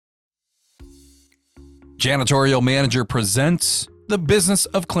Janitorial Manager presents the Business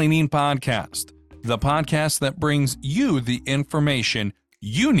of Cleaning podcast, the podcast that brings you the information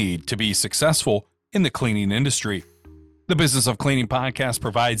you need to be successful in the cleaning industry. The Business of Cleaning podcast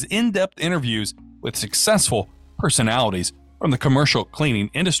provides in-depth interviews with successful personalities from the commercial cleaning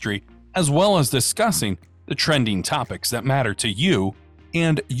industry, as well as discussing the trending topics that matter to you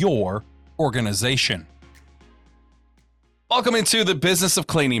and your organization. Welcome into the Business of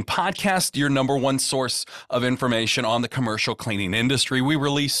Cleaning podcast, your number one source of information on the commercial cleaning industry. We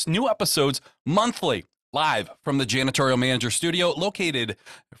release new episodes monthly, live from the Janitorial Manager studio located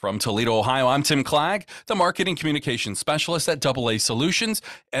from Toledo, Ohio. I'm Tim Clagg, the Marketing Communications Specialist at AA Solutions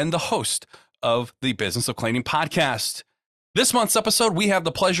and the host of the Business of Cleaning podcast. This month's episode, we have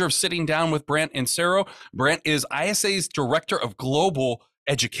the pleasure of sitting down with Brant Insero. Brant is ISSA's Director of Global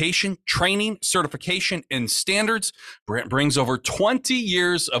Education, Training, Certification, and Standards. Brant brings over 20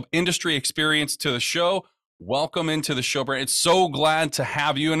 years of industry experience to the show. Welcome into the show, Brant. It's so glad to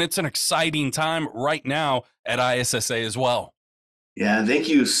have you, and it's an exciting time right now at ISSA as well. Yeah, thank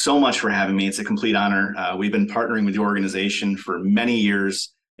you so much for having me. It's a complete honor. We've been partnering with the organization for many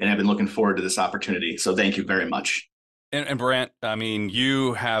years, and I've been looking forward to this opportunity. So thank you very much. And Brant, I mean,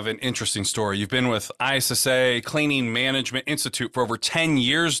 you have an interesting story. You've been with ISSA Cleaning Management Institute for over 10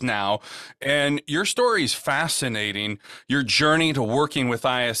 years now, and your story is fascinating. Your journey to working with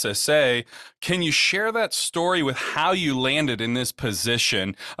ISSA. Can you share that story with how you landed in this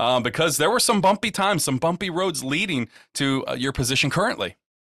position? Because there were some bumpy times, some bumpy roads leading to your position currently.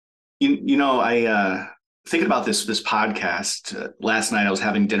 I thinking about this podcast last night. I was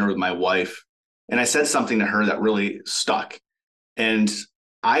having dinner with my wife, and I said something to her that really stuck. And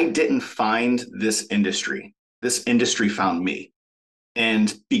I didn't find this industry. This industry found me.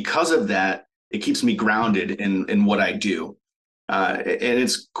 And because of that, it keeps me grounded in what I do. And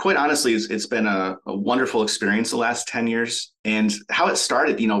it's quite honestly, it's been a wonderful experience the last 10 years. And how it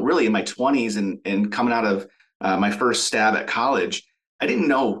started, really in my 20s and coming out of my first stab at college, I didn't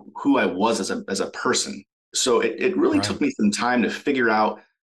know who I was as a person. So it really took me some time to figure out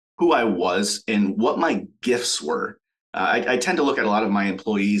who I was and what my gifts were. I tend to look at a lot of my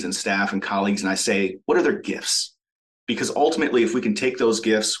employees and staff and colleagues, and I say, what are their gifts? Because ultimately, if we can take those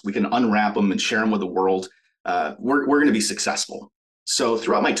gifts, we can unwrap them and share them with the world, we're going to be successful. So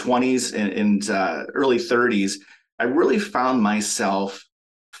throughout my 20s and early 30s, I really found myself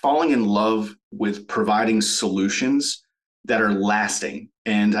falling in love with providing solutions that are lasting.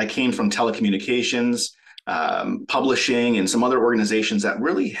 And I came from telecommunications, publishing, and some other organizations that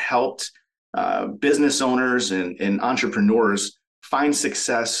really helped business owners and entrepreneurs find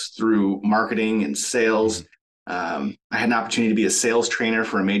success through marketing and sales. I had an opportunity to be a sales trainer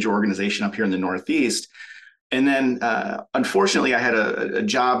for a major organization up here in the Northeast. And then, unfortunately, I had a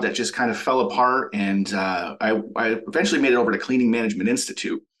job that just kind of fell apart, and I eventually made it over to Cleaning Management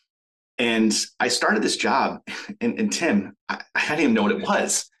Institute. And I started this job, and Tim, I didn't even know what it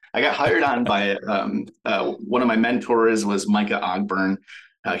was. I got hired on by one of my mentors was Micah Ogburn.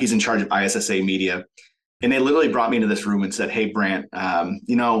 He's in charge of ISSA Media. And they literally brought me into this room and said, hey, Brant,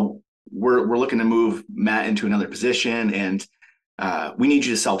 we're looking to move Matt into another position, and we need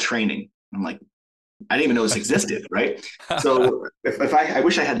you to sell training. I'm like, I didn't even know this existed, right? So I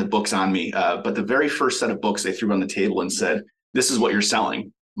wish I had the books on me, but the very first set of books they threw on the table and said, this is what you're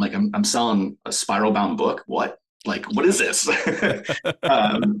selling. I'm like, I'm selling a spiral bound book. What? Like, what is this? So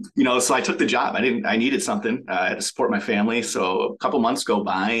I took the job. I needed something. I had to support my family. So a couple months go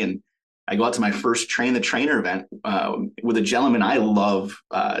by, and I go out to my first Train the Trainer event with a gentleman I love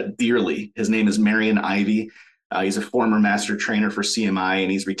dearly. His name is Marion Ivy. He's a former master trainer for CMI,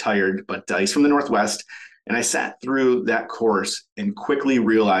 and he's retired, but he's from the Northwest. And I sat through that course and quickly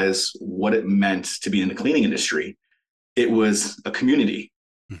realized what it meant to be in the cleaning industry. It was a community,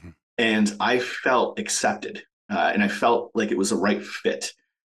 and I felt accepted. And I felt like it was the right fit.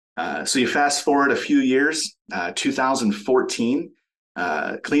 So you fast forward a few years, 2014,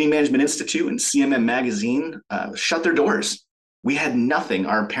 Cleaning Management Institute and CMM Magazine shut their doors. We had nothing.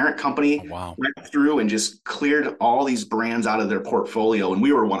 Our parent company went through and just cleared all these brands out of their portfolio, and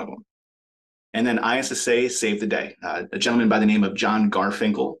we were one of them. And then ISSA saved the day. A gentleman by the name of John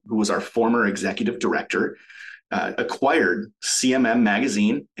Garfinkel, who was our former executive director, acquired CMM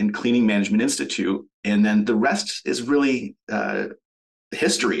Magazine and Cleaning Management Institute. And then the rest is really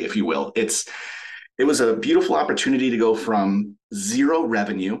history, if you will. It was a beautiful opportunity to go from zero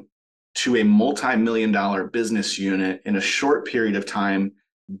revenue to a multi-million-dollar business unit in a short period of time,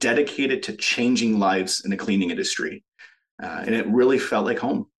 dedicated to changing lives in the cleaning industry. And it really felt like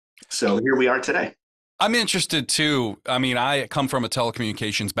home. So here we are today. I'm interested too. I mean, I come from a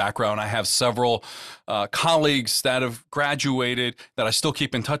telecommunications background. I have several colleagues that have graduated that I still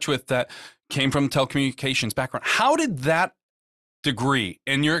keep in touch with that came from telecommunications background. How did that degree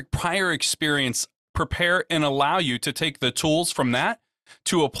and your prior experience prepare and allow you to take the tools from that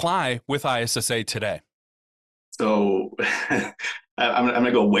to apply with ISSA today? So I'm going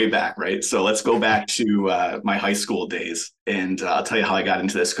to go way back, right? So let's go back to my high school days, and I'll tell you how I got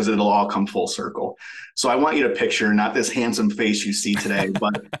into this because it'll all come full circle. So I want you to picture not this handsome face you see today,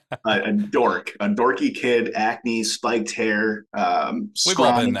 but a dorky kid, acne, spiked hair, We've all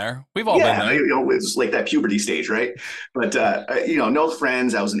scrawny. been there. We've all been Yeah, there. it's like that puberty stage, right? But no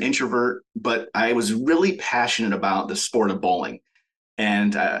friends. I was an introvert, but I was really passionate about the sport of bowling,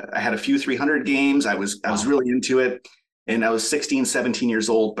 and I had a few 300 games. I was Wow. really into it, and I was 16, 17 years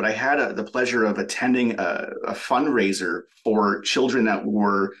old. But I had the pleasure of attending a fundraiser for children that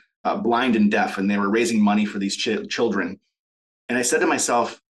were blind and deaf, and they were raising money for these children. And I said to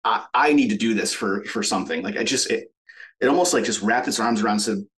myself, I need to do this for something. Like it almost like just wrapped its arms around and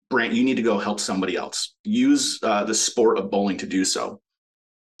said, Brant, you need to go help somebody else. Use the sport of bowling to do so.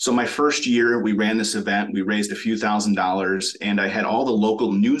 So my first year, we ran this event. We raised a few $1,000s, and I had all the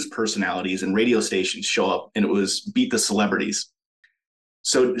local news personalities and radio stations show up, and it was Beat the Celebrities.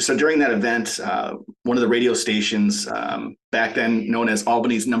 So during that event, one of the radio stations, back then known as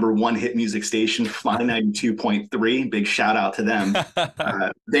Albany's #1 hit music station, Fly 92.3, big shout out to them.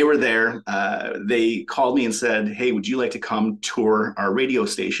 They were there. They called me and said, "Hey, would you like to come tour our radio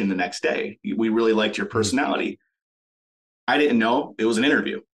station the next day? We really liked your personality." I didn't know it was an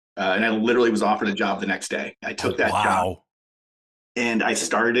interview. And I literally was offered a job the next day. I Oh, took that job wow. and I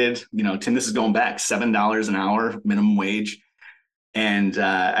started, Tim, this is going back $7 an hour, minimum wage. And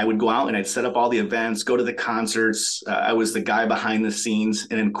I would go out and I'd set up all the events, go to the concerts. I was the guy behind the scenes.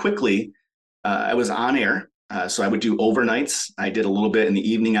 And then quickly, I was on air. So I would do overnights. I did a little bit in the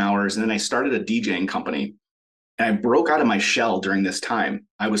evening hours. And then I started a DJing company. And I broke out of my shell during this time.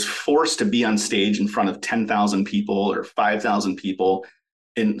 I was forced to be on stage in front of 10,000 people or 5,000 people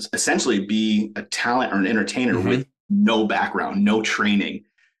and essentially be a talent or an entertainer Hmm. with no background, no training.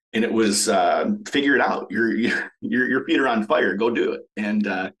 And it was figure it out. Your feet are on fire. Go do it. And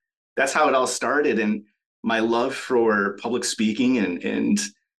that's how it all started. And my love for public speaking and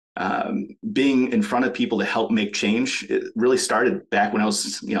being in front of people to help make change, it really started back when I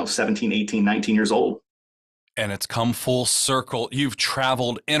was 17, 18, 19 years old. And it's come full circle. You've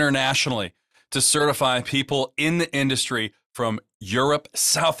traveled internationally to certify people in the industry from Europe,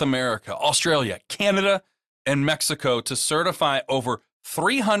 South America, Australia, Canada, and Mexico to certify over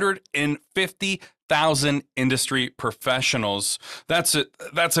 350,000 industry professionals. That's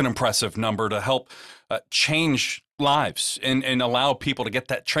an impressive number to help change lives and allow people to get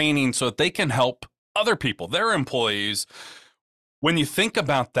that training so that they can help other people, their employees. When you think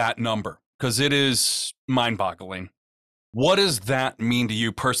about that number, because it is mind-boggling, what does that mean to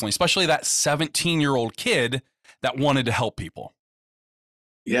you personally, especially that 17-year-old kid that wanted to help people?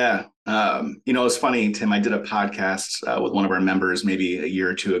 Yeah. It's funny, Tim. I did a podcast with one of our members maybe a year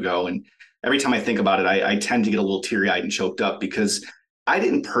or two ago. And every time I think about it, I tend to get a little teary eyed and choked up because I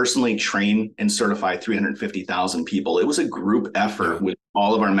didn't personally train and certify 350,000 people. It was a group effort Yeah. with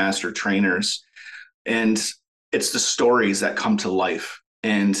all of our master trainers. And it's the stories that come to life.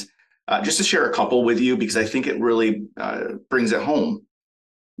 And just to share a couple with you, because I think it really brings it home.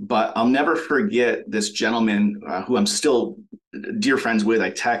 But I'll never forget this gentleman who I'm still dear friends with.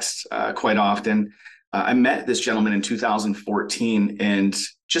 I text quite often. I met this gentleman in 2014 and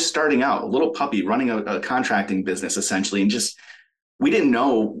just starting out, a little puppy running a contracting business essentially. And just, we didn't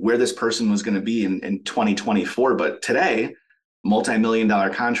know where this person was going to be in 2024. But today, multi-million-dollar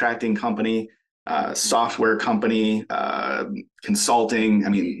contracting company, software company, consulting. I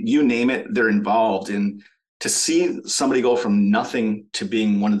mean, you name it, they're involved in. To see somebody go from nothing to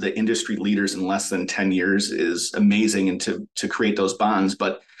being one of the industry leaders in less than 10 years is amazing, and to create those bonds.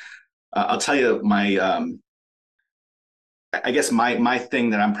 But I'll tell you, I guess my thing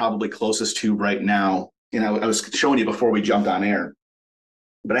that I'm probably closest to right now, I was showing you before we jumped on air,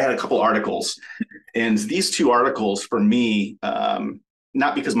 but I had a couple articles, and these two articles for me,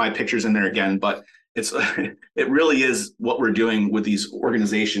 not because my picture's in there again, but it's it really is what we're doing with these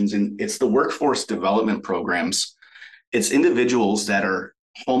organizations, and it's the workforce development programs. It's individuals that are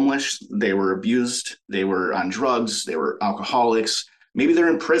homeless, they were abused, they were on drugs, they were alcoholics, maybe they're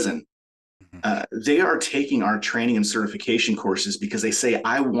in prison. Mhm. They are taking our training and certification courses because they say,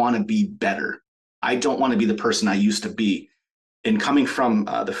 I want to be better. I don't want to be the person I used to be. And coming from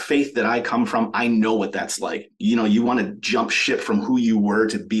the faith that I come from, I know what that's like. You want to jump ship from who you were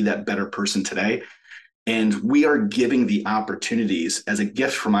to be that better person today. And we are giving the opportunities as a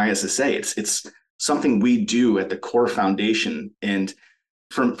gift from ISSA. It's something we do at the core foundation. And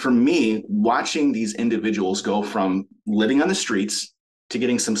for me, watching these individuals go from living on the streets to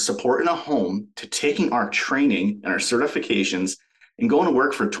getting some support in a home to taking our training and our certifications and going to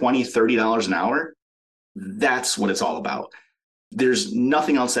work for $20, $30 an hour, that's what it's all about. There's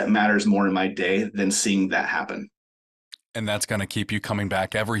nothing else that matters more in my day than seeing that happen. And that's going to keep you coming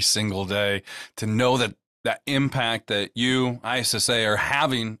back every single day to know that that impact that you, ISSA, are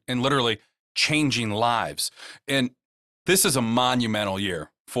having and literally changing lives. And this is a monumental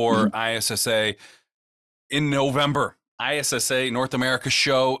year for ISSA. In November, ISSA North America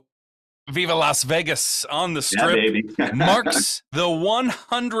show Viva Las Vegas on the Strip marks the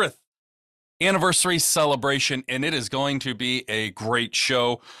 100th anniversary celebration, and it is going to be a great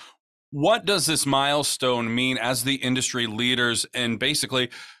show. What does this milestone mean as the industry leaders and basically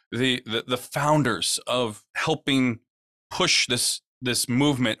the founders of helping push this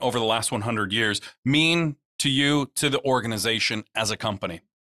movement over the last 100 years mean to you, to the organization as a company?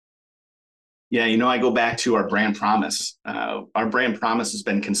 Yeah, I go back to our brand promise. Our brand promise has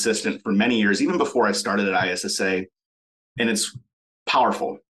been consistent for many years, even before I started at ISSA, and it's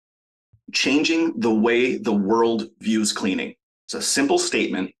powerful. Changing the way the world views cleaning. It's a simple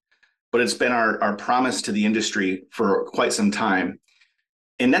statement, but it's been our promise to the industry for quite some time.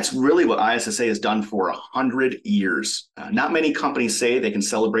 And that's really what ISSA has done for 100 years. Not many companies say they can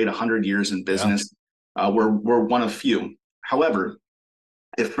celebrate 100 years in business. Yeah. We're one of few. However,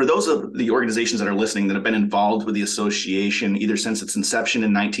 if for those of the organizations that are listening that have been involved with the association either since its inception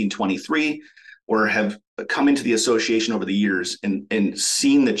in 1923 or have come into the association over the years and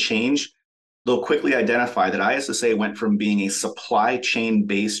seen the change, they'll quickly identify that ISSA went from being a supply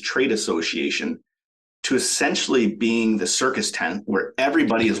chain-based trade association to essentially being the circus tent where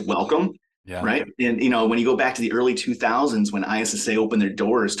everybody is welcome, right? And, when you go back to the early 2000s, when ISSA opened their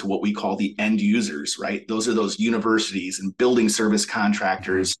doors to what we call the end users, right? Those are those universities and building service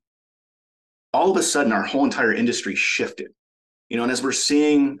contractors. All of a sudden, our whole entire industry shifted, and as we're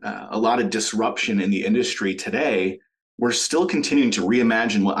seeing a lot of disruption in the industry today, we're still continuing to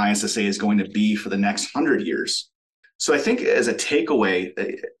reimagine what ISSA is going to be for the next 100 years. So I think as a takeaway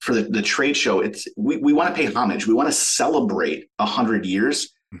for the trade show, we want to pay homage. We want to celebrate 100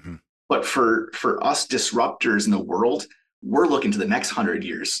 years. But for us disruptors in the world, we're looking to the next 100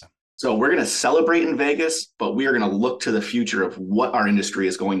 years. So we're going to celebrate in Vegas, but we are going to look to the future of what our industry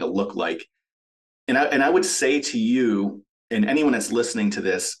is going to look like. And I would say to you and anyone that's listening to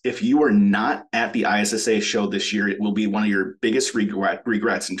this, if you are not at the ISSA show this year, it will be one of your biggest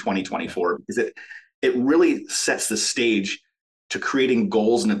regrets in 2024, because it really sets the stage to creating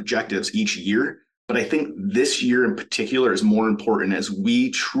goals and objectives each year. But I think this year in particular is more important as we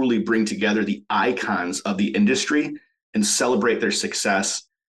truly bring together the icons of the industry and celebrate their success.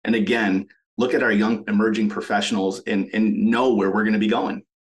 And again, look at our young emerging professionals and know where we're going to be going.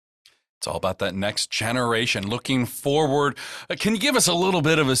 It's all about that next generation looking forward. Can you give us a little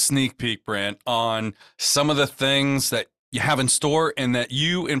bit of a sneak peek, Brant, on some of the things that you have in store and that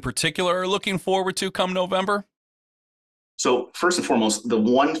you in particular are looking forward to come November? So first and foremost, the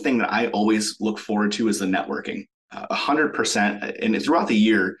one thing that I always look forward to is the networking. 100%. And throughout the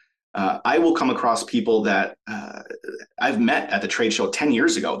year, I will come across people that I've met at the trade show 10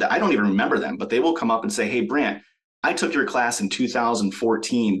 years ago that I don't even remember them, but they will come up and say, "Hey, Brant, I took your class in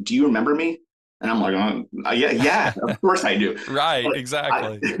 2014. Do you remember me?" And I'm like, yeah, of course I do. Right,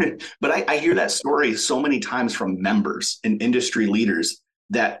 exactly. But I hear that story so many times from members and industry leaders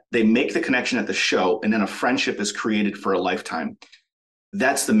that they make the connection at the show and then a friendship is created for a lifetime.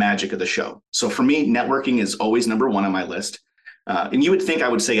 That's the magic of the show. So for me, networking is always number one on my list. And you would think I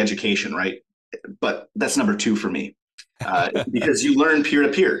would say education, right? But that's number two for me because you learn peer to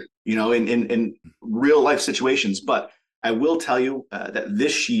peer, in real life situations. But I will tell you that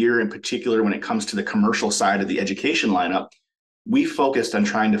this year in particular, when it comes to the commercial side of the education lineup, we focused on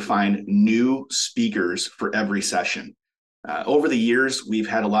trying to find new speakers for every session. Over the years, we've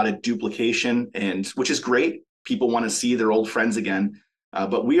had a lot of duplication, and which is great. People want to see their old friends again.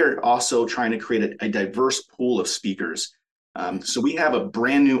 But we are also trying to create a diverse pool of speakers. So we have a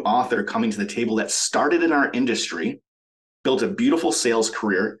brand new author coming to the table that started in our industry, built a beautiful sales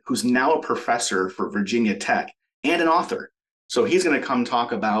career, who's now a professor for Virginia Tech and an author. So he's going to come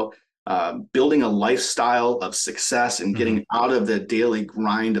talk about building a lifestyle of success and getting out of the daily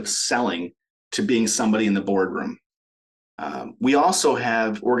grind of selling to being somebody in the boardroom. We also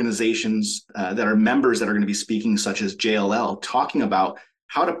have organizations that are members that are going to be speaking, such as JLL, talking about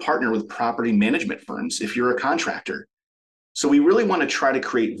how to partner with property management firms if you're a contractor. So we really want to try to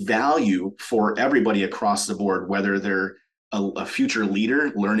create value for everybody across the board, whether they're a future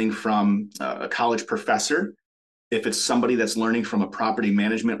leader learning from a college professor, if it's somebody that's learning from a property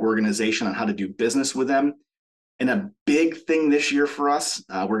management organization on how to do business with them. And a big thing this year for us,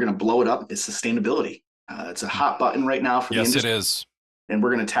 we're going to blow it up, is sustainability. It's a hot button right now for the Yes, it industry, is. and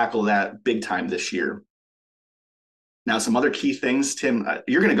we're going to tackle that big time this year. Now, some other key things, Tim,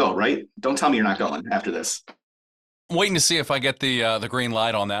 you're going to go, right? Don't tell me you're not going after this. Waiting to see if I get the green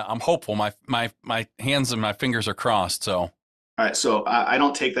light on that. I'm hopeful. My hands and my fingers are crossed. So All right, so I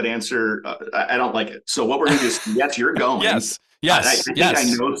don't take that answer. I don't like it. So what we're going to do is, yes, you're going. yes, I yes, think I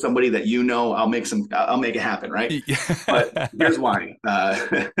yes. know somebody that you know. I'll make it happen, right? But here's why.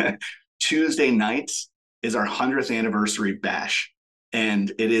 Tuesday night is our 100th anniversary bash,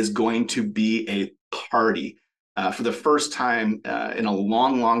 and it is going to be a party. For the first time in a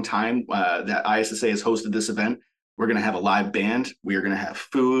long, long time that ISSA has hosted this event, we're going to have a live band. We are going to have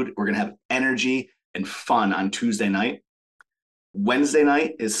food. We're going to have energy and fun on Tuesday night. Wednesday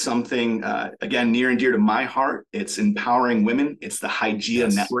night is something, again, near and dear to my heart. It's empowering women. It's the Hygeia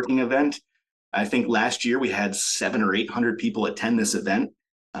networking event. I think last year we had 700 or 800 people attend this event.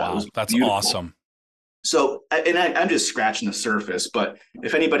 Wow, it was that's beautiful. awesome. So, and I'm just scratching the surface, but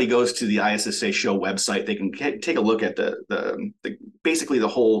if anybody goes to the ISSA show website, they can take a look at the basically the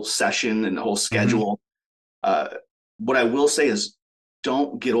whole session and the whole schedule. What I will say is,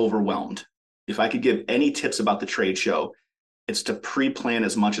 don't get overwhelmed. If I could give any tips about the trade show, it's to pre-plan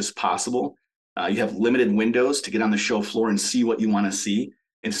as much as possible. You have limited windows to get on the show floor and see what you want to see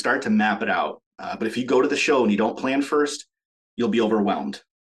and start to map it out. But if you go to the show and you don't plan first, you'll be overwhelmed.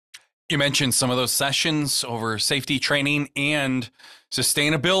 You mentioned some of those sessions over safety training and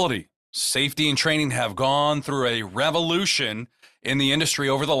sustainability. Safety and training have gone through a revolution in the industry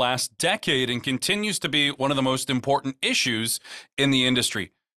over the last decade and continues to be one of the most important issues in the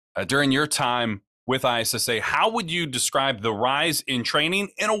industry. During your time with ISSA, how would you describe the rise in training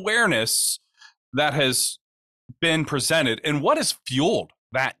and awareness that has been presented, and what has fueled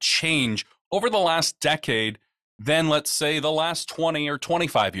that change over the last decade than, let's say, the last 20 or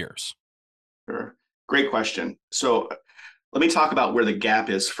 25 years? Sure. Great question. So let me talk about where the gap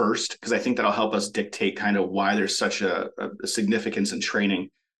is first, because I think that'll help us dictate kind of why there's such a significance in training.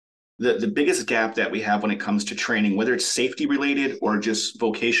 The biggest gap that we have when it comes to training, whether it's safety related or just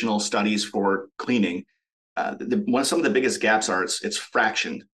vocational studies for cleaning, some of the biggest gaps are it's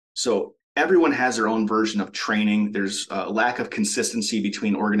fractioned. So everyone has their own version of training. There's a lack of consistency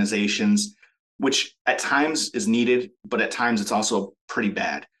between organizations, which at times is needed, but at times it's also pretty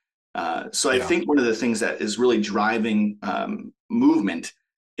bad. So I think one of the things that is really driving movement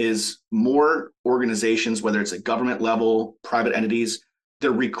is more organizations, whether it's at government level, private entities,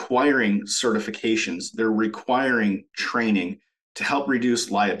 they're requiring certifications, they're requiring training to help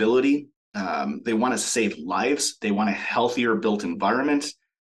reduce liability. They want to save lives, they want a healthier built environment,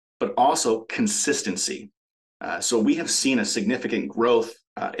 but also consistency. So we have seen a significant growth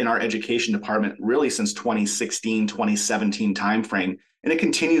in our education department really since 2016, 2017 timeframe, and it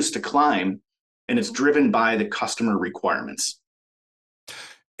continues to climb, and it's driven by the customer requirements.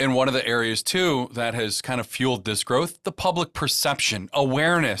 And one of the areas, too, that has kind of fueled this growth, the public perception,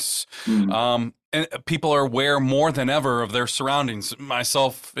 awareness. And people are aware more than ever of their surroundings.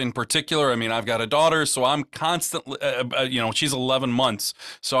 Myself in particular, I mean, I've got a daughter, so I'm constantly, she's 11 months.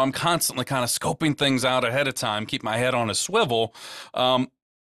 So I'm constantly kind of scoping things out ahead of time, keep my head on a swivel.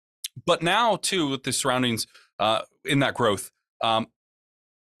 But now, too, with the surroundings in that growth,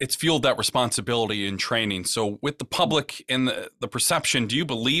 it's fueled that responsibility in training. So with the public and the perception, do you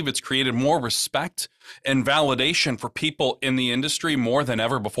believe it's created more respect and validation for people in the industry more than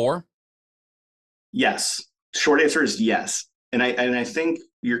ever before? Yes. Short answer is yes. And I think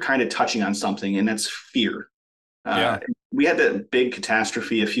you're kind of touching on something, and that's fear. We had that big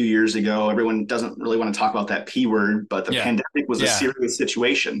catastrophe a few years ago. Everyone doesn't really want to talk about that P word, but the pandemic was a serious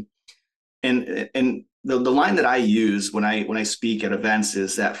situation. And the line that I use when I speak at events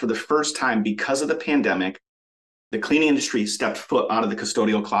is that for the first time, because of the pandemic, the cleaning industry stepped foot out of the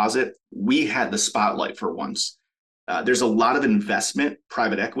custodial closet. We had the spotlight for once. There's a lot of investment,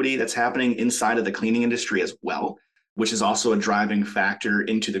 private equity that's happening inside of the cleaning industry as well, which is also a driving factor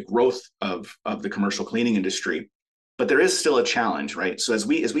into the growth of the commercial cleaning industry. But there is still a challenge, right? So as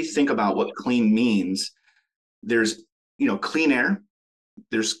we think about what clean means, there's clean air,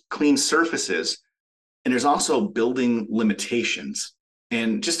 there's clean surfaces, and there's also building limitations.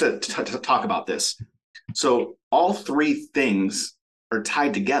 And just to talk about this, so all three things are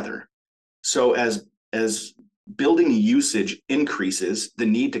tied together. So as building usage increases, the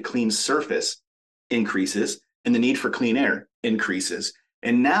need to clean surface increases, and the need for clean air increases.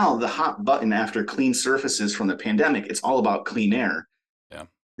 And now the hot button after clean surfaces from the pandemic, it's all about clean air. Yeah.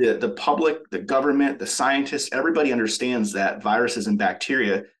 The public, the government, the scientists, everybody understands that viruses and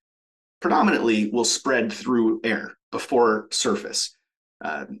bacteria predominantly will spread through air before surface.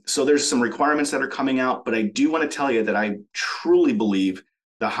 So there's some requirements that are coming out, but I do want to tell you that I truly believe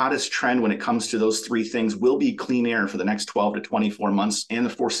the hottest trend when it comes to those three things will be clean air for the next 12 to 24 months and the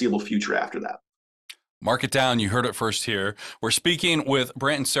foreseeable future after that. Mark it down. You heard it first here. We're speaking with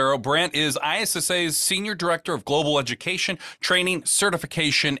Brant Insero. Brant is ISSA's Senior Director of Global Education, Training,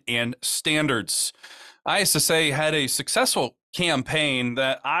 Certification, and Standards. ISSA had a successful campaign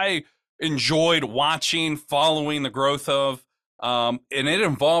that I enjoyed watching, following the growth of, and it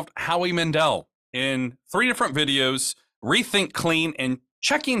involved Howie Mandel in 3 different videos, Rethink Clean, and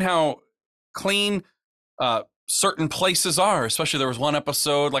checking how clean certain places are. Especially there was one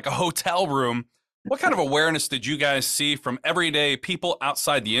episode, like a hotel room. What kind of awareness did you guys see from everyday people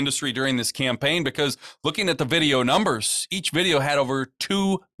outside the industry during this campaign? Because looking at the video numbers, each video had over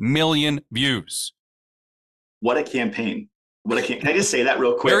 2 million views. What a campaign. Can I just say that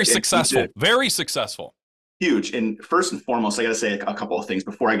real quick? Very successful. Very successful. Huge. And first and foremost, I got to say a couple of things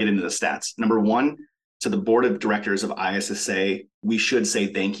before I get into the stats. Number one, to the board of directors of ISSA, we should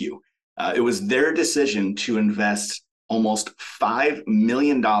say thank you. It was their decision to invest almost $5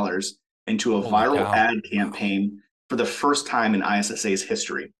 million into a viral ad campaign for the first time in ISSA's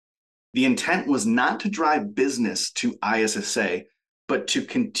history. The intent was not to drive business to ISSA, but to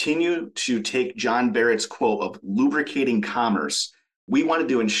continue to take John Barrett's quote of lubricating commerce. We wanted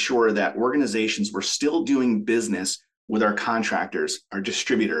to ensure that organizations were still doing business with our contractors, our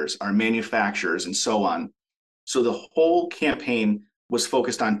distributors, our manufacturers, and so on. So the whole campaign was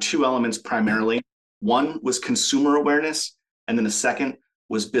focused on 2 elements primarily. One was consumer awareness, and then the second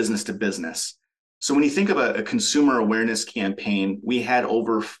was business to business. So when you think of a consumer awareness campaign, we had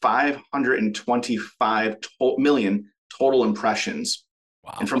over 525 million total impressions.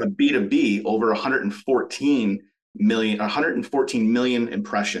 Wow. And from a B2B, over 114 million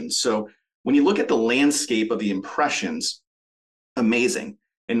impressions. So when you look at the landscape of the impressions, amazing.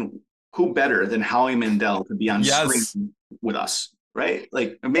 And who better than Howie Mandel to be on screen with us, right?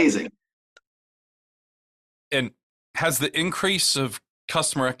 Like, amazing. And has the increase of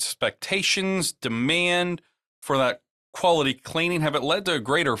customer expectations, demand for that quality cleaning, have it led to a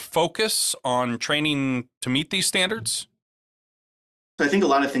greater focus on training to meet these standards? So I think a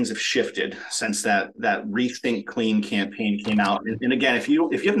lot of things have shifted since that Rethink Clean campaign came out. And again, if you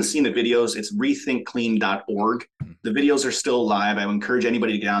haven't seen the videos, it's rethinkclean.org. The videos are still live. I would encourage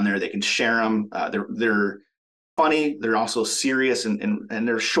anybody to get on there. They can share them. They're funny. They're also serious and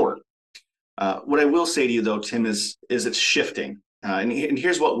they're short. What I will say to you though, Tim, is it's shifting. And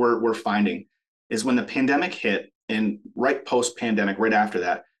here's what we're finding is when the pandemic hit and right post-pandemic, right after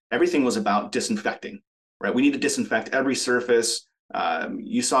that, everything was about disinfecting, right? We need to disinfect every surface.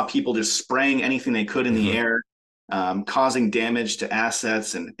 You saw people just spraying anything they could in the air, causing damage to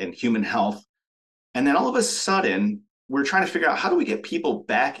assets and human health. And then all of a sudden, we're trying to figure out, how do we get people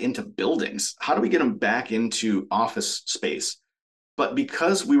back into buildings? How do we get them back into office space? But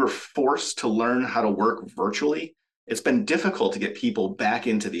because we were forced to learn how to work virtually, it's been difficult to get people back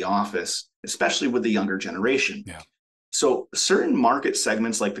into the office, especially with the younger generation. Yeah. So certain market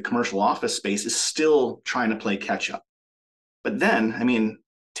segments like the commercial office space is still trying to play catch up. But then, I mean,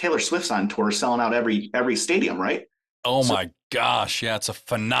 Taylor Swift's on tour selling out every stadium, right? Oh my gosh. Yeah, it's a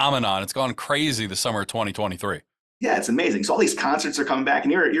phenomenon. It's gone crazy the summer of 2023. Yeah, it's amazing. So all these concerts are coming back,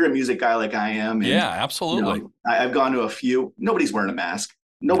 and you're a music guy like I am. And, yeah, absolutely. You know, I've gone to a few. Nobody's wearing a mask.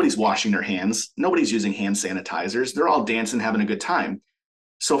 Nobody's washing their hands. Nobody's using hand sanitizers. They're all dancing, having a good time.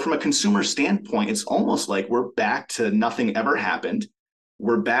 So from a consumer standpoint, it's almost like we're back to nothing ever happened.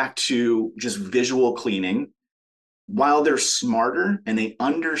 We're back to just visual cleaning. While they're smarter and they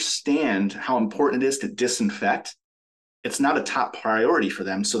understand how important it is to disinfect, it's not a top priority for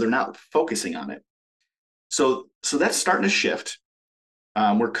them. So they're not focusing on it. So that's starting to shift.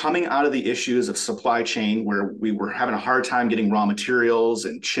 We're coming out of the issues of supply chain where we were having a hard time getting raw materials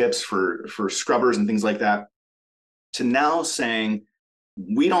and chips for scrubbers and things like that, to now saying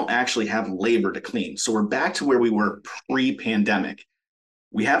we don't actually have labor to clean. So we're back to where we were pre-pandemic.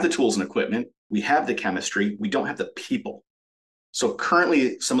 We have the tools and equipment. We have the chemistry. We don't have the people. So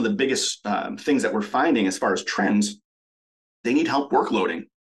currently, some of the biggest things that we're finding as far as trends, they need help workloading.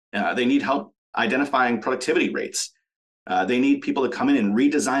 They need help identifying productivity rates. They need people to come in and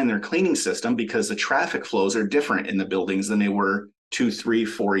redesign their cleaning system because the traffic flows are different in the buildings than they were 2, 3,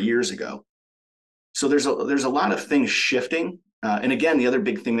 4 years ago. So there's a lot of things shifting. And again, the other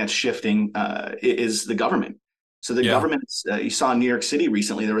big thing that's shifting is the government. So the Yeah. government, you saw in New York City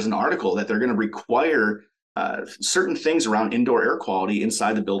recently, there was an article that they're going to require certain things around indoor air quality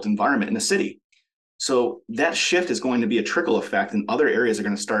inside the built environment in the city. So that shift is going to be a trickle effect, and other areas are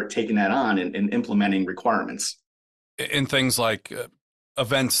going to start taking that on and implementing requirements. In things like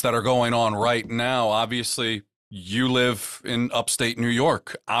events that are going on right now, obviously, you live in upstate New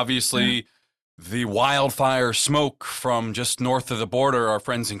York. Yeah. Obviously, the wildfire smoke from just north of the border, our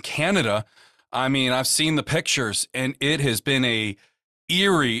friends in Canada. I mean, I've seen the pictures and it has been a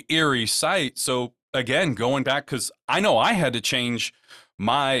eerie sight. So again, going back, because I know I had to change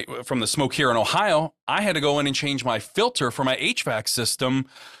from the smoke here in Ohio, I had to go in and change my filter for my HVAC system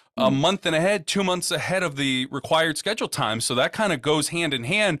a Mm. month and ahead, 2 months ahead of the required schedule time. So that kind of goes hand in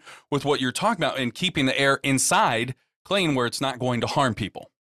hand with what you're talking about and keeping the air inside clean where it's not going to harm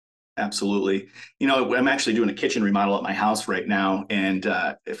people. Absolutely. I'm actually doing a kitchen remodel at my house right now. And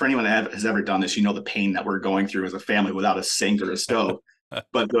for anyone that has ever done this, the pain that we're going through as a family without a sink or a stove.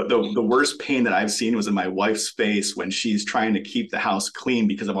 But the worst pain that I've seen was in my wife's face when she's trying to keep the house clean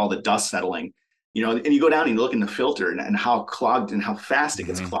because of all the dust settling. And you go down and you look in the filter and how clogged and how fast it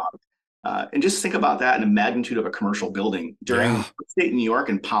gets Mhm. clogged. And just think about that in the magnitude of a commercial building during Yeah. upstate New York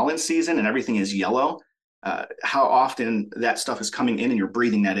and pollen season and everything is yellow. How often that stuff is coming in and you're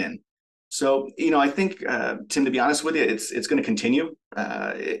breathing that in. So, I think, Tim, to be honest with you, it's going to continue.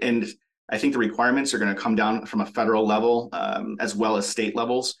 And I think the requirements are going to come down from a federal level as well as state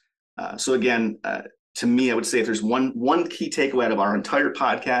levels. So again, to me, I would say if there's one key takeaway out of our entire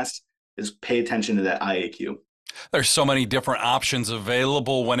podcast is pay attention to that IAQ. There's so many different options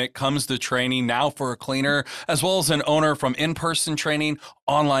available when it comes to training now for a cleaner, as well as an owner, from in-person training,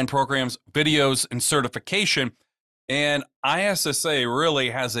 online programs, videos, and certification. And ISSA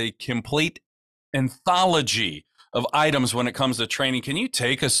really has a complete anthology of items when it comes to training. Can you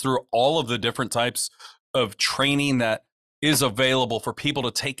take us through all of the different types of training that is available for people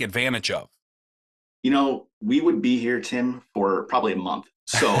to take advantage of? We would be here, Tim, for probably a month.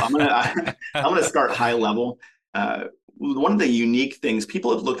 So I'm gonna start high level. One of the unique things,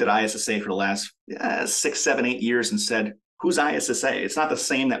 people have looked at ISSA for the last 6, 7, 8 years and said, "Who's ISSA?" It's not the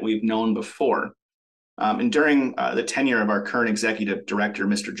same that we've known before. And during the tenure of our current executive director,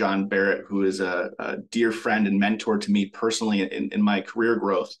 Mr. John Barrett, who is a dear friend and mentor to me personally in my career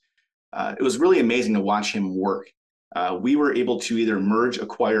growth, it was really amazing to watch him work. We were able to either merge,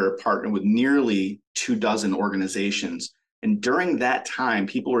 acquire, or partner with nearly 24 organizations. And during that time,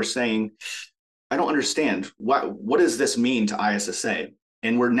 people were saying, I don't understand. What does this mean to ISSA?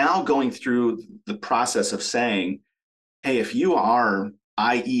 And we're now going through the process of saying, hey, if you are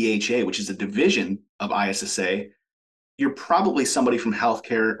IEHA, which is a division of ISSA, you're probably somebody from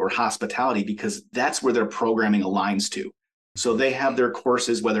healthcare or hospitality because that's where their programming aligns to. So they have their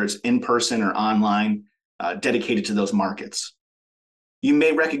courses, whether it's in person or online, dedicated to those markets. You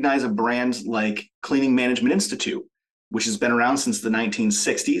may recognize a brand like Cleaning Management Institute, which has been around since the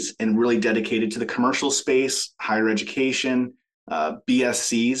 1960s and really dedicated to the commercial space, higher education,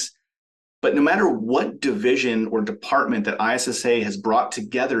 BSCs. But no matter what division or department that ISSA has brought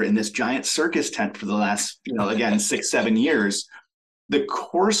together in this giant circus tent for the last, again, 6, 7 years, the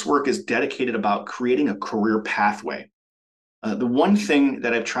coursework is dedicated about creating a career pathway. The one thing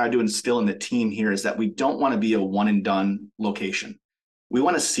that I've tried to instill in the team here is that we don't want to be a one and done location. We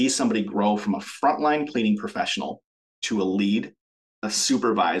want to see somebody grow from a frontline cleaning professional to a lead, a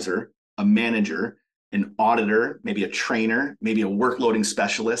supervisor, a manager, an auditor, maybe a trainer, maybe a workloading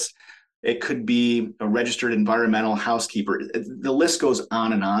specialist. It could be a registered environmental housekeeper. The list goes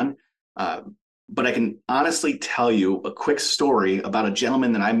on and on. But I can honestly tell you a quick story about a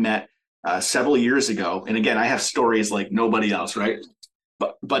gentleman that I met several years ago. And again, I have stories like nobody else, right?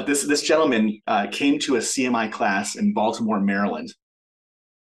 But this gentleman came to a CMI class in Baltimore, Maryland,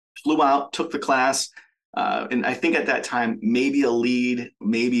 flew out, took the class, and I think at that time, maybe a lead,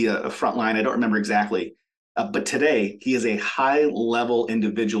 maybe a frontline, I don't remember exactly. But today, he is a high-level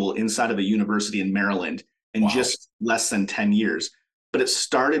individual inside of a university in Maryland in Wow. just less than 10 years. But it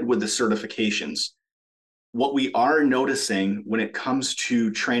started with the certifications. What we are noticing when it comes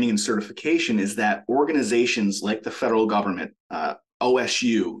to training and certification is that organizations like the federal government,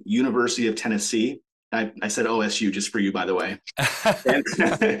 OSU, University of Tennessee, I said OSU just for you, by the way.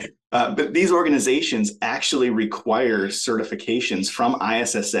 And, but these organizations actually require certifications from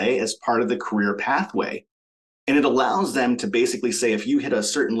ISSA as part of the career pathway. And it allows them to basically say, if you hit a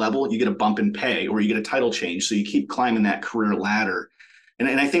certain level, you get a bump in pay or you get a title change. So you keep climbing that career ladder.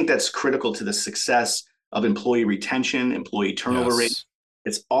 And I think that's critical to the success of employee retention, employee turnover rate. Yes.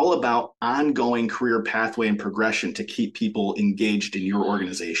 It's all about ongoing career pathway and progression to keep people engaged in your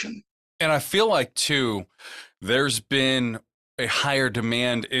organization. And I feel like, too, there's been a higher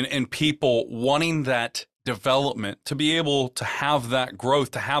demand in people wanting that development, to be able to have that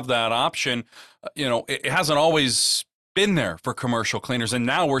growth, to have that option. It hasn't always been there for commercial cleaners, and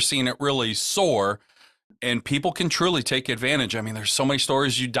now we're seeing it really soar, and people can truly take advantage. I mean, there's so many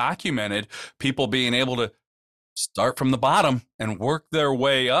stories you documented, people being able to start from the bottom and work their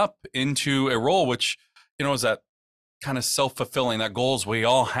way up into a role, which, is that kind of self-fulfilling, that goals we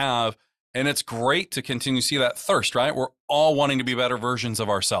all have. And it's great to continue to see that thirst, right? We're all wanting to be better versions of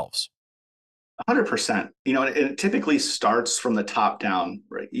ourselves. 100%. And it typically starts from the top down,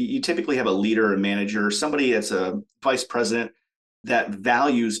 right? You typically have a leader, a manager, somebody that's a vice president that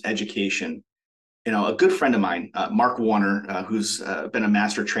values education. A good friend of mine, Mark Warner, who's been a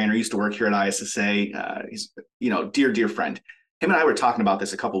master trainer, used to work here at ISSA. He's, dear friend. Him and I were talking about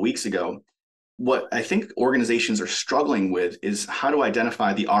this a couple of weeks ago. What I think organizations are struggling with is how to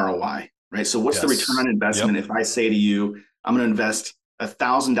identify the ROI, right? So what's the return on investment? If I say to you, I'm going to invest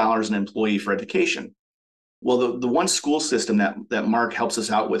 $1,000 an employee for education. Well, the one school system that Mark helps us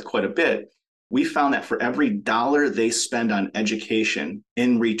out with quite a bit, we found that for every dollar they spend on education,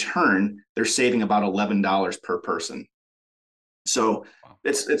 in return, they're saving about $11 per person. So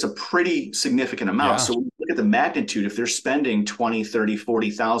it's a pretty significant amount. Yeah. So when you look at the magnitude, if they're spending 20, 30,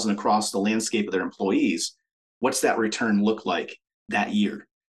 40,000 across the landscape of their employees, what's that return look like that year?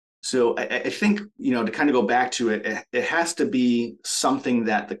 So I think, to kind of go back to it, it has to be something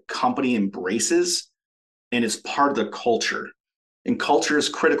that the company embraces and it's part of the culture. And culture is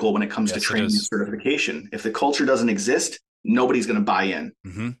critical when it comes to training and certification. If the culture doesn't exist, nobody's going to buy in.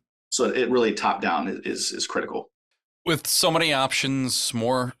 Mm-hmm. So it really top down is critical. With so many options,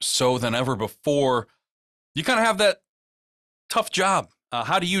 more so than ever before, you kind of have that tough job.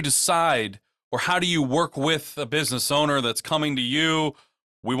 How do you decide, or how do you work with a business owner that's coming to you?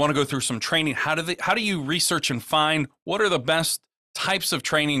 We want to go through some training. How do you research and find what are the best types of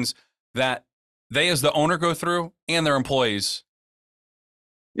trainings that they as the owner go through and their employees?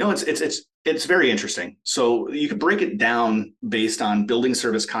 It's very interesting. So you could break it down based on building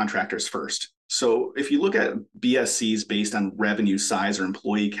service contractors first. So if you look at BSCs based on revenue size or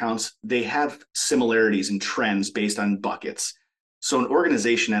employee counts, they have similarities and trends based on buckets. So an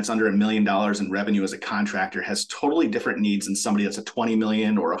organization that's under $1 million in revenue as a contractor has totally different needs than somebody that's a $20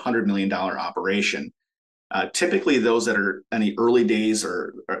 million or $100 million operation. Typically, those that are in the early days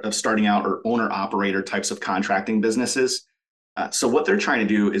or of starting out or owner-operator types of contracting businesses. So what they're trying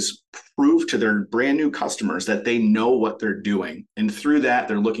to do is prove to their brand new customers that they know what they're doing. And through that,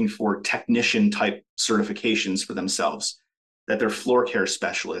 they're looking for technician type certifications for themselves, that they're floor care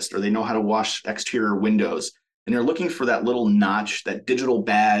specialist, or they know how to wash exterior windows. And they're looking for that little notch, that digital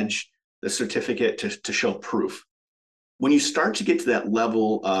badge, the certificate to show proof. When you start to get to that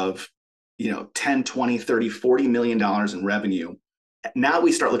level of 10, 20, 30, $40 million in revenue, now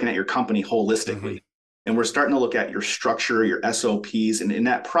we start looking at your company holistically. Mm-hmm. And we're starting to look at your structure, your SOPs. And in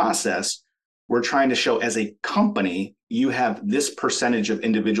that process, we're trying to show as a company, you have this percentage of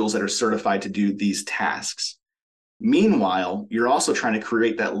individuals that are certified to do these tasks. Meanwhile, you're also trying to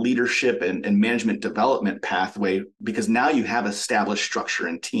create that leadership and management development pathway because now you have established structure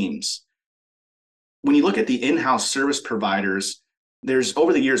and teams. When you look at the in-house service providers, there's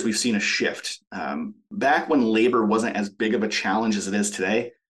over the years, we've seen a shift. Back when labor wasn't as big of a challenge as it is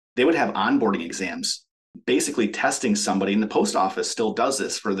today, they would have onboarding exams, basically testing somebody, and the post office still does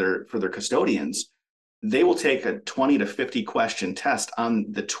this for their custodians. They will take a 20 to 50 question test on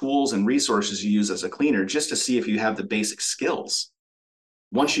the tools and resources you use as a cleaner just to see if you have the basic skills.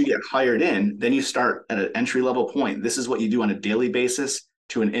 Once you get hired in, then you start at an entry-level point. This is what you do on a daily basis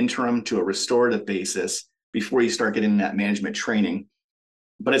to an interim to a restorative basis before you start getting that management training.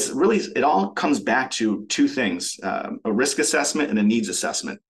 But it all comes back to two things, a risk assessment and a needs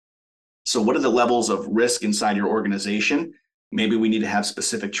assessment. So what are the levels of risk inside your organization? Maybe we need to have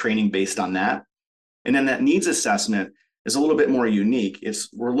specific training based on that. And then that needs assessment is a little bit more unique.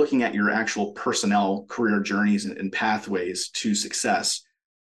 We're looking at your actual personnel career journeys and pathways to success,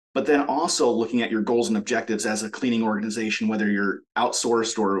 but then also looking at your goals and objectives as a cleaning organization, whether you're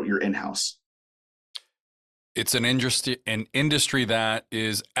outsourced or you're in-house. It's an industry that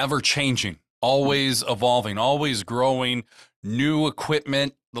is ever changing, always evolving, always growing, new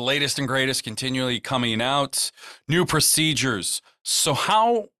equipment, the latest and greatest continually coming out, new procedures. So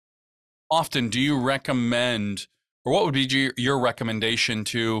how often do you recommend, or what would be your recommendation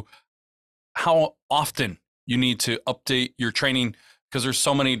to how often you need to update your training? Because there's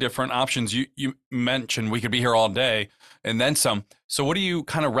so many different options. You mentioned we could be here all day and then some. So what do you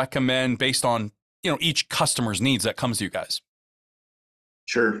kind of recommend based on each customer's needs that comes to you guys?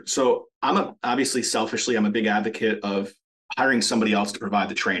 Sure. So obviously selfishly, I'm a big advocate of hiring somebody else to provide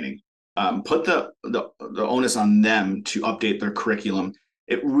the training. Put the onus on them to update their curriculum.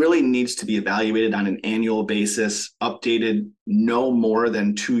 It really needs to be evaluated on an annual basis, updated no more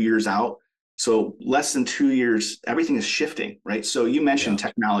than 2 years out. So less than 2 years, everything is shifting, right? So you mentioned Yeah.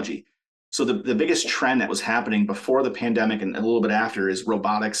 technology. So the biggest trend that was happening before the pandemic and a little bit after is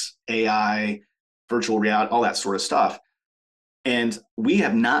robotics, AI, virtual reality, all that sort of stuff. And we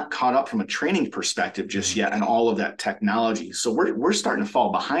have not caught up from a training perspective just Mhm. yet and all of that technology. So we're starting to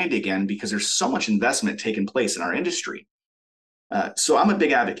fall behind again because there's so much investment taking place in our industry. So I'm a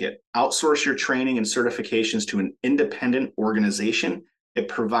big advocate. Outsource your training and certifications to an independent organization. It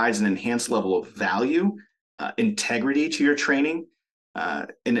provides an enhanced level of value, integrity to your training.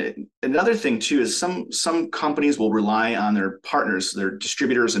 Another thing too is some companies will rely on their partners, their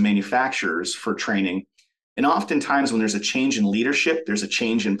distributors and manufacturers for training. And oftentimes when there's a change in leadership, there's a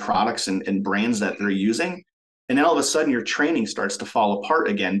change in products and brands that they're using. And then all of a sudden your training starts to fall apart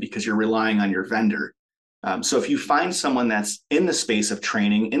again because you're relying on your vendor. So if you find someone that's in the space of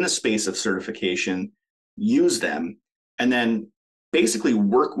training, in the space of certification, use them, and then basically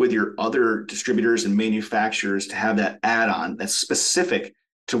work with your other distributors and manufacturers to have that add-on that's specific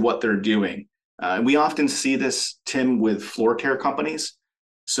to what they're doing. And we often see this, Tim, with floor care companies.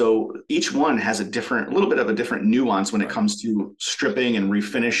 So each one has a little bit of a different nuance when it comes to stripping and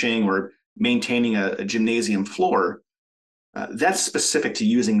refinishing or maintaining a gymnasium floor. That's specific to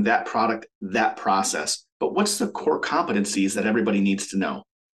using that product, that process. But what's the core competencies that everybody needs to know?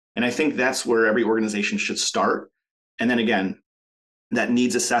 And I think that's where every organization should start. And then again, that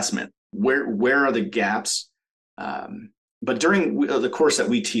needs assessment. Where are the gaps? But during the course that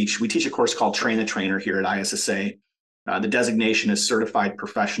we teach a course called Train the Trainer here at ISSA. The designation is Certified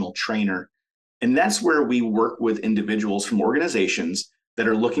Professional Trainer. And that's where we work with individuals from organizations that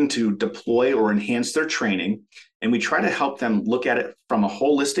are looking to deploy or enhance their training. And we try to help them look at it from a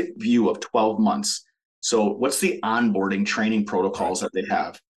holistic view of 12 months. So what's the onboarding training protocols that they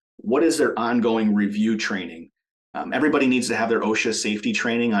have? What is their ongoing review training? Everybody needs to have their OSHA safety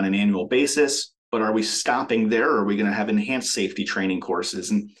training on an annual basis, but are we stopping there, or are we going to have enhanced safety training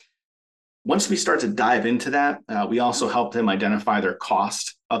courses? And once we start to dive into that, we also help them identify their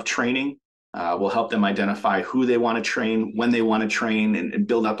cost of training. We'll help them identify who they want to train, when they want to train, and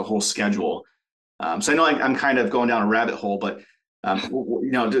build out the whole schedule. So I know I'm kind of going down a rabbit hole, but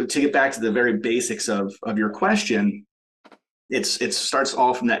to get back to the very basics of your question, it starts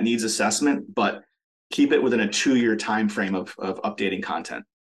all from that needs assessment, but keep it within a 2-year time frame of updating content.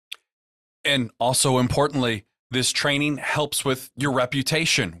 And also importantly, this training helps with your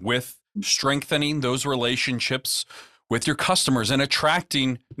reputation, with strengthening those relationships with your customers and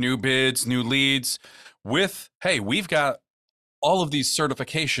attracting new bids, new leads with, hey, we've got all of these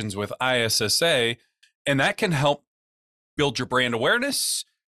certifications with ISSA, and that can help build your brand awareness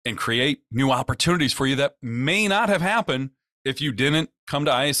and create new opportunities for you that may not have happened if you didn't come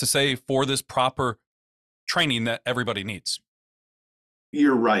to ISSA for this proper training that everybody needs.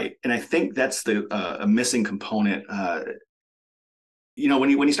 You're right. And I think that's a missing component. When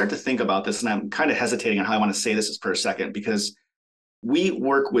you start to think about this, and I'm kind of hesitating on how I want to say this for a second, because we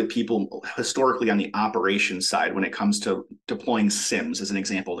work with people historically on the operations side when it comes to deploying SIMS, as an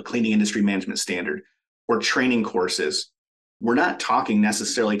example, the Cleaning Industry Management Standard, or training courses. We're not talking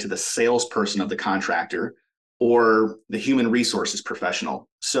necessarily to the salesperson of the contractor or the human resources professional.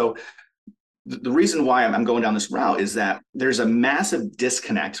 So the reason why I'm going down this route is that there's a massive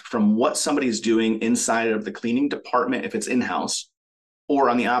disconnect from what somebody's doing inside of the cleaning department, if it's in-house, or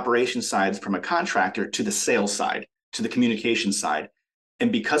on the operations side from a contractor, to the sales side, to the communication side.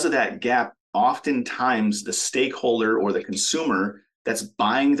 And because of that gap, oftentimes the stakeholder or the consumer that's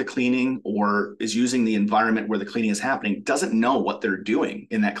buying the cleaning or is using the environment where the cleaning is happening doesn't know what they're doing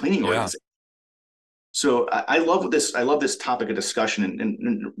in that cleaning organization. So I love this. I love this topic of discussion,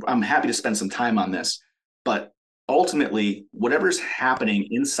 and I'm happy to spend some time on this. But ultimately, whatever's happening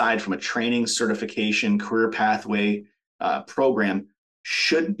inside from a training, certification, career pathway program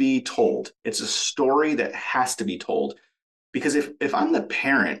should be told. It's a story that has to be told, because if I'm the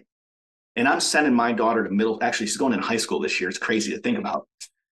parent and I'm sending my daughter to actually she's going in high school this year. It's crazy to think about.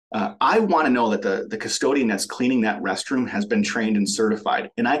 I want to know that the custodian that's cleaning that restroom has been trained and certified.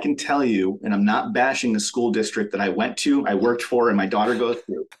 And I can tell you, and I'm not bashing the school district that I worked for, and my daughter goes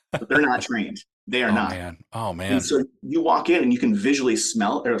through, but they're not trained. They are not. Oh, man. And so you walk in and you can visually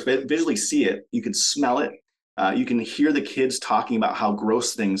smell or visually see it. You can smell it. You can hear the kids talking about how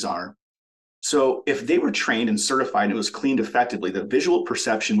gross things are. So if they were trained and certified and it was cleaned effectively, the visual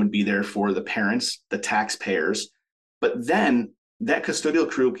perception would be there for the parents, the taxpayers. But then that custodial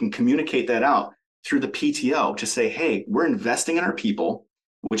crew can communicate that out through the PTO to say, hey, we're investing in our people,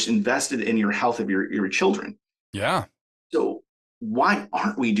 which invested in your health of your children. Yeah. So why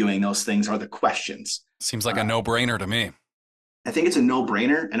aren't we doing those things are the questions. Seems like a no-brainer to me. I think it's a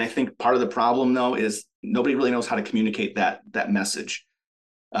no-brainer. And I think part of the problem, though, is nobody really knows how to communicate that message.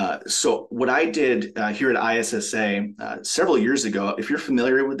 So what I did here at ISSA several years ago, if you're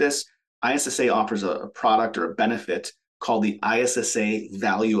familiar with this, ISSA offers a product or a benefit called the ISSA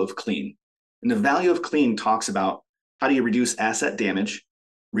Value of Clean. And the Value of Clean talks about how do you reduce asset damage,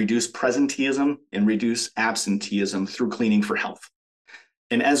 reduce presenteeism, and reduce absenteeism through cleaning for health.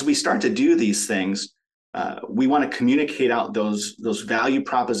 And as we start to do these things, we want to communicate out those value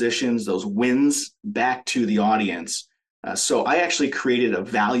propositions, those wins back to the audience. So I actually created a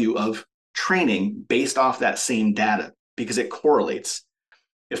value of training based off that same data because it correlates.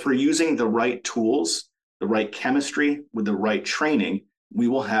 If we're using the right tools, the right chemistry with the right training, we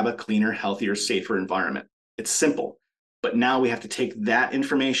will have a cleaner, healthier, safer environment. It's simple. But now we have to take that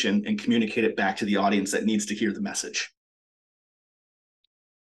information and communicate it back to the audience that needs to hear the message.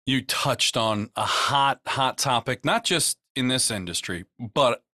 You touched on a hot topic, not just in this industry,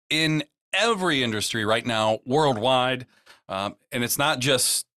 but in every industry right now, worldwide. And it's not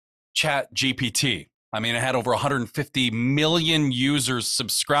just Chat GPT. I mean, it had over 150 million users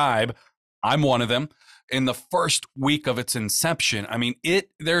subscribe. I'm one of them. In the first week of its inception, I mean,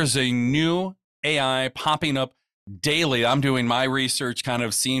 there's a new AI popping up daily. I'm doing my research, kind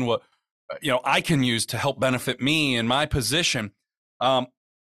of seeing what I can use to help benefit me in my position.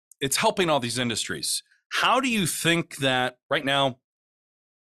 It's helping all these industries. How do you think that right now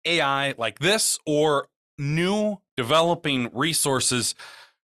AI like this or new developing resources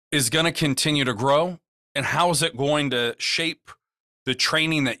is going to continue to grow? And how is it going to shape the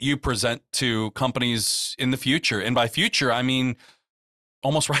training that you present to companies in the future? And by future, I mean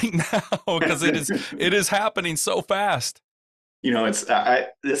almost right now, because it is happening so fast. It's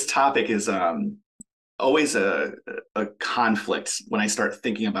this topic is always a conflict when I start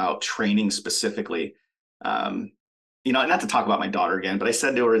thinking about training specifically. Not to talk about my daughter again, but I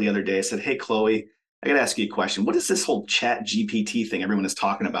said to her the other day, I said, hey, Chloe, I got to ask you a question. What is this whole Chat GPT thing everyone is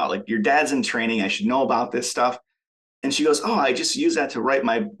talking about? Like, your dad's in training. I should know about this stuff. And she goes, oh, I just used that to write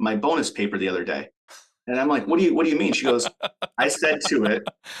my bonus paper the other day. And I'm like, what do you mean? She goes, I said to it,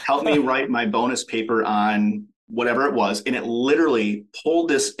 help me write my bonus paper on whatever it was. And it literally pulled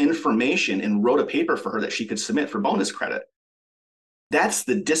this information and wrote a paper for her that she could submit for bonus credit. That's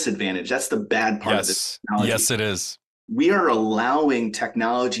the disadvantage. That's the bad part of this technology. Yes, it is. We are allowing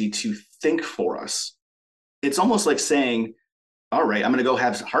technology to think for us. It's almost like saying, all right, I'm going to go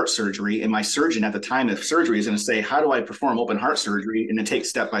have heart surgery. And my surgeon at the time of surgery is going to say, how do I perform open heart surgery? And then take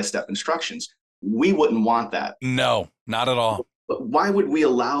step-by-step instructions. We wouldn't want that. No, not at all. But why would we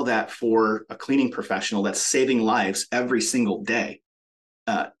allow that for a cleaning professional that's saving lives every single day?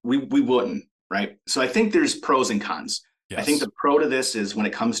 We wouldn't, right? So I think there's pros and cons. Yes. I think the pro to this is when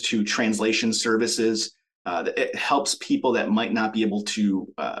it comes to translation services, it helps people that might not be able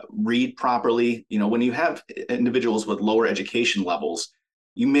to read properly. When you have individuals with lower education levels,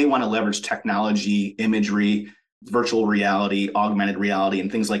 you may want to leverage technology, imagery, virtual reality, augmented reality,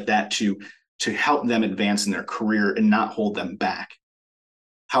 and things like that to help them advance in their career and not hold them back.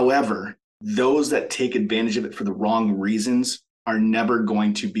 However, those that take advantage of it for the wrong reasons are never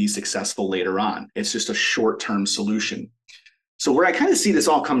going to be successful later on. It's just a short-term solution. So where I kind of see this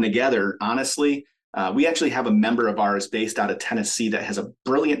all come together, honestly, we actually have a member of ours based out of Tennessee that has a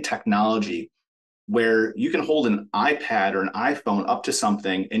brilliant technology where you can hold an iPad or an iPhone up to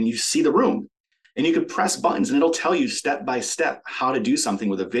something and you see the room and you can press buttons and it'll tell you step by step how to do something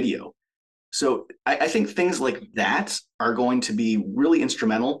with a video. So I think things like that are going to be really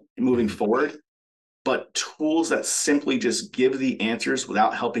instrumental in moving forward, but tools that simply just give the answers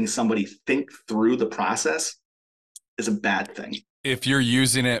without helping somebody think through the process is a bad thing. If you're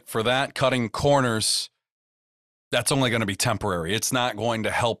using it for that, cutting corners, that's only going to be temporary. It's not going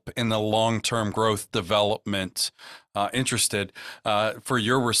to help in the long-term growth development. Interested for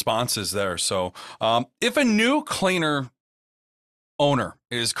your responses there. So if a new cleaner owner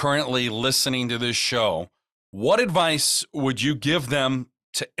is currently listening to this show, what advice would you give them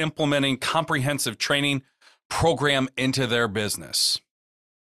to implementing comprehensive training program into their business?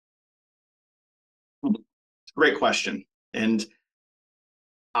 Great question. And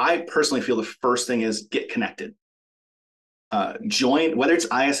I personally feel the first thing is get connected. Join, whether it's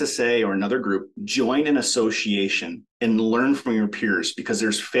ISSA or another group, join an association and learn from your peers, because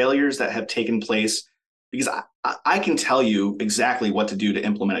there's failures that have taken place. Because I can tell you exactly what to do to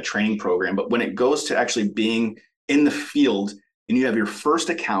implement a training program, but when it goes to actually being in the field and you have your first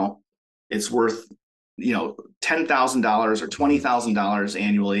account, it's worth, $10,000 or $20,000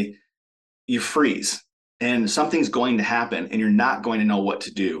 annually, you freeze and something's going to happen and you're not going to know what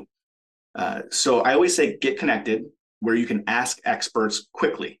to do. So I always say get connected where you can ask experts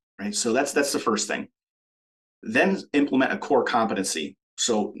quickly, right? So that's the first thing. Then implement a core competency.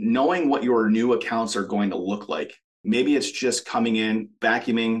 So knowing what your new accounts are going to look like. Maybe it's just coming in,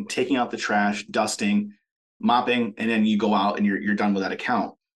 vacuuming, taking out the trash, dusting, mopping, and then you go out and you're done with that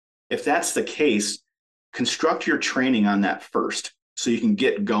account. If that's the case, construct your training on that first so you can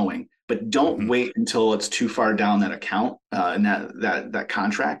get going. But don't wait until it's too far down that account and that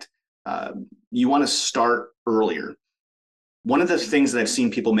contract. You want to start earlier. One of the things that I've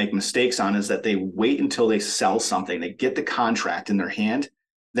seen people make mistakes on is that they wait until they sell something, they get the contract in their hand,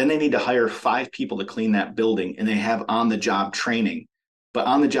 then they need to hire 5 people to clean that building, and they have on-the-job training. But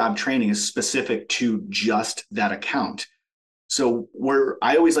on-the-job training is specific to just that account. So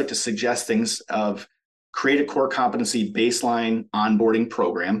I always like to suggest things of create a core competency baseline onboarding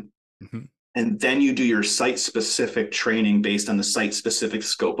program, and then you do your site-specific training based on the site-specific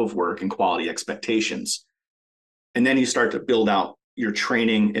scope of work and quality expectations. And then you start to build out your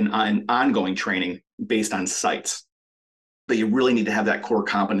training and ongoing training based on sites. But you really need to have that core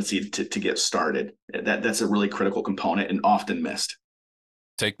competency to get started. That's a really critical component and often missed.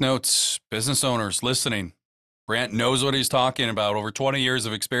 Take notes, business owners listening. Brant knows what he's talking about, over 20 years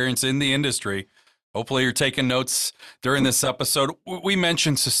of experience in the industry. Hopefully you're taking notes during this episode. We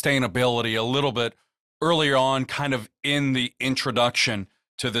mentioned sustainability a little bit earlier on, kind of in the introduction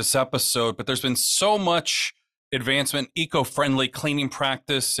to this episode, but there's been so much advancement, eco-friendly cleaning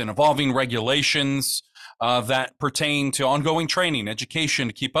practice, and evolving regulations that pertain to ongoing training, education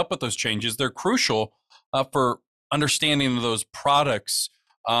to keep up with those changes. They're crucial for understanding those products,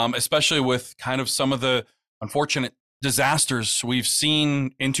 especially with kind of some of the unfortunate disasters we've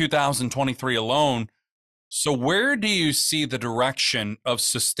seen in 2023 alone. So where do you see the direction of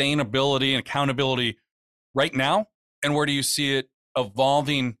sustainability and accountability right now? And where do you see it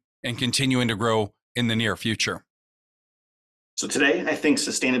evolving and continuing to grow in the near future? So today, I think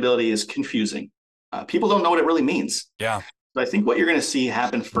sustainability is confusing. People don't know what it really means. Yeah. So I think what you're going to see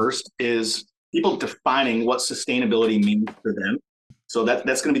happen first is people defining what sustainability means for them. So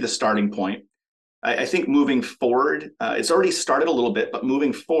that's going to be the starting point. I think moving forward, it's already started a little bit, but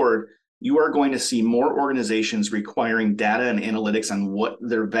moving forward, you are going to see more organizations requiring data and analytics on what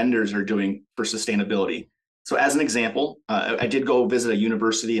their vendors are doing for sustainability. So as an example, I did go visit a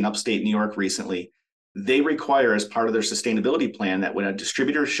university in upstate New York recently. They require, as part of their sustainability plan, that when a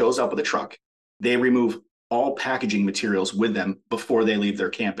distributor shows up with a truck, they remove all packaging materials with them before they leave their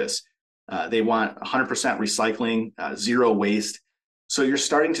campus. They want 100% recycling, zero waste. So you're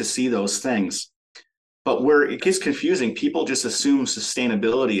starting to see those things. But where it gets confusing, people just assume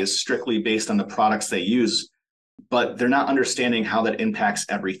sustainability is strictly based on the products they use, but they're not understanding how that impacts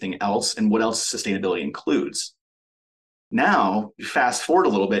everything else and what else sustainability includes. Now, you fast forward a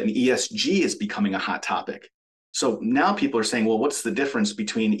little bit, and ESG is becoming a hot topic. So now people are saying, well, what's the difference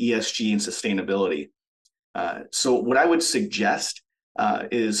between ESG and sustainability? So what I would suggest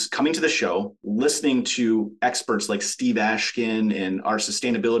is coming to the show, listening to experts like Steve Ashkin and our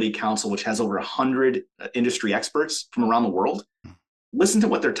Sustainability Council, which has over 100 industry experts from around the world. Listen to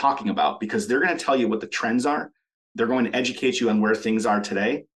what they're talking about, because they're going to tell you what the trends are. They're going to educate you on where things are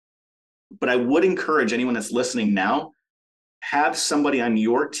today. But I would encourage anyone that's listening now, have somebody on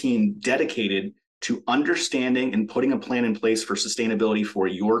your team dedicated to understanding and putting a plan in place for sustainability for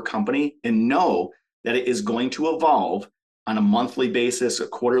your company, and know that it is going to evolve on a monthly basis, a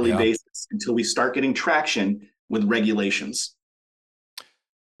quarterly basis, until we start getting traction with regulations.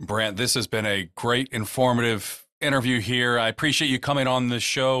 Brant, this has been a great, informative interview here. I appreciate you coming on the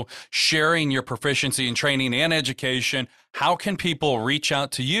show, sharing your proficiency in training and education. How can people reach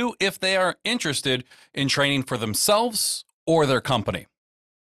out to you if they are interested in training for themselves or their company?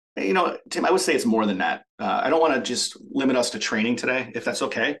 Tim, I would say it's more than that. I don't want to just limit us to training today, if that's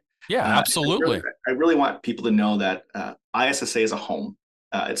okay. Yeah, absolutely. I really want people to know that ISSA is a home.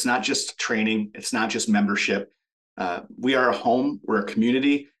 It's not just training. It's not just membership. We are a home. We're a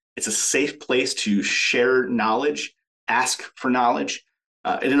community. It's a safe place to share knowledge, ask for knowledge.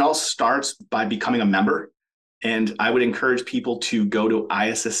 And it all starts by becoming a member. And I would encourage people to go to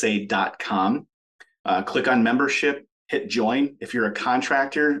ISSA.com, click on membership, hit join. If you're a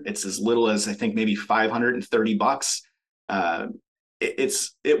contractor, it's as little as, I think, maybe $530.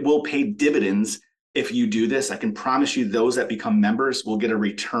 It will pay dividends if you do this. I can promise you those that become members will get a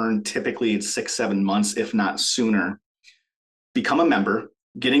return typically in 6-7 months, if not sooner. Become a member,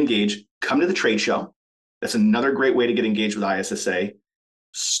 get engaged, come to the trade show. That's another great way to get engaged with ISSA.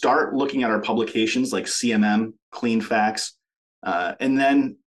 Start looking at our publications like CMM, Clean Facts, and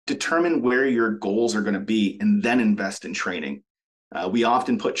then determine where your goals are going to be and then invest in training. We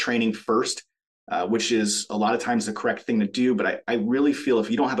often put training first, which is a lot of times the correct thing to do. But I really feel if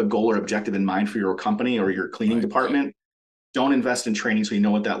you don't have a goal or objective in mind for your company or your cleaning department, don't invest in training so you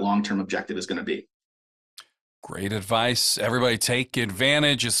know what that long-term objective is going to be. Great advice. Everybody take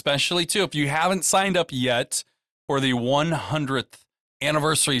advantage, especially too, if you haven't signed up yet for the 100th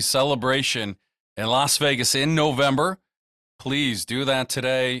anniversary celebration in Las Vegas in November. Please do that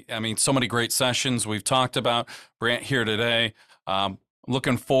today. I mean, so many great sessions we've talked about. Brant here today.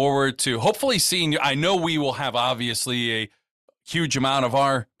 Looking forward to hopefully seeing you. I know we will have obviously a huge amount of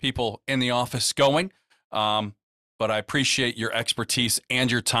our people in the office going, but I appreciate your expertise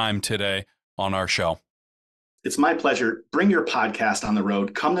and your time today on our show. It's my pleasure. Bring your podcast on the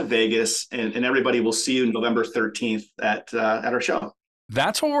road. Come to Vegas, and everybody will see you November 13th at our show.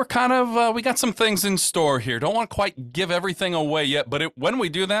 That's what we're kind of, we got some things in store here. Don't want to quite give everything away yet, but when we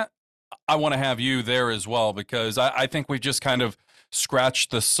do that, I want to have you there as well, because I think we've just kind of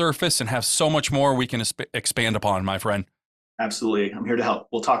scratched the surface and have so much more we can expand upon, my friend. Absolutely. I'm here to help.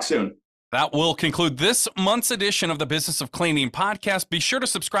 We'll talk soon. That will conclude this month's edition of the Business of Cleaning podcast. Be sure to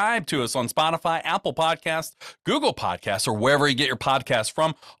subscribe to us on Spotify, Apple Podcasts, Google Podcasts, or wherever you get your podcasts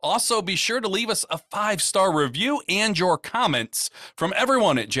from. Also, be sure to leave us a 5-star review and your comments. From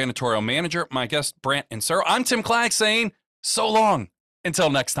everyone at Janitorial Manager, my guest, Brant Insero, I'm Tim Clack saying so long until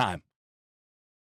next time.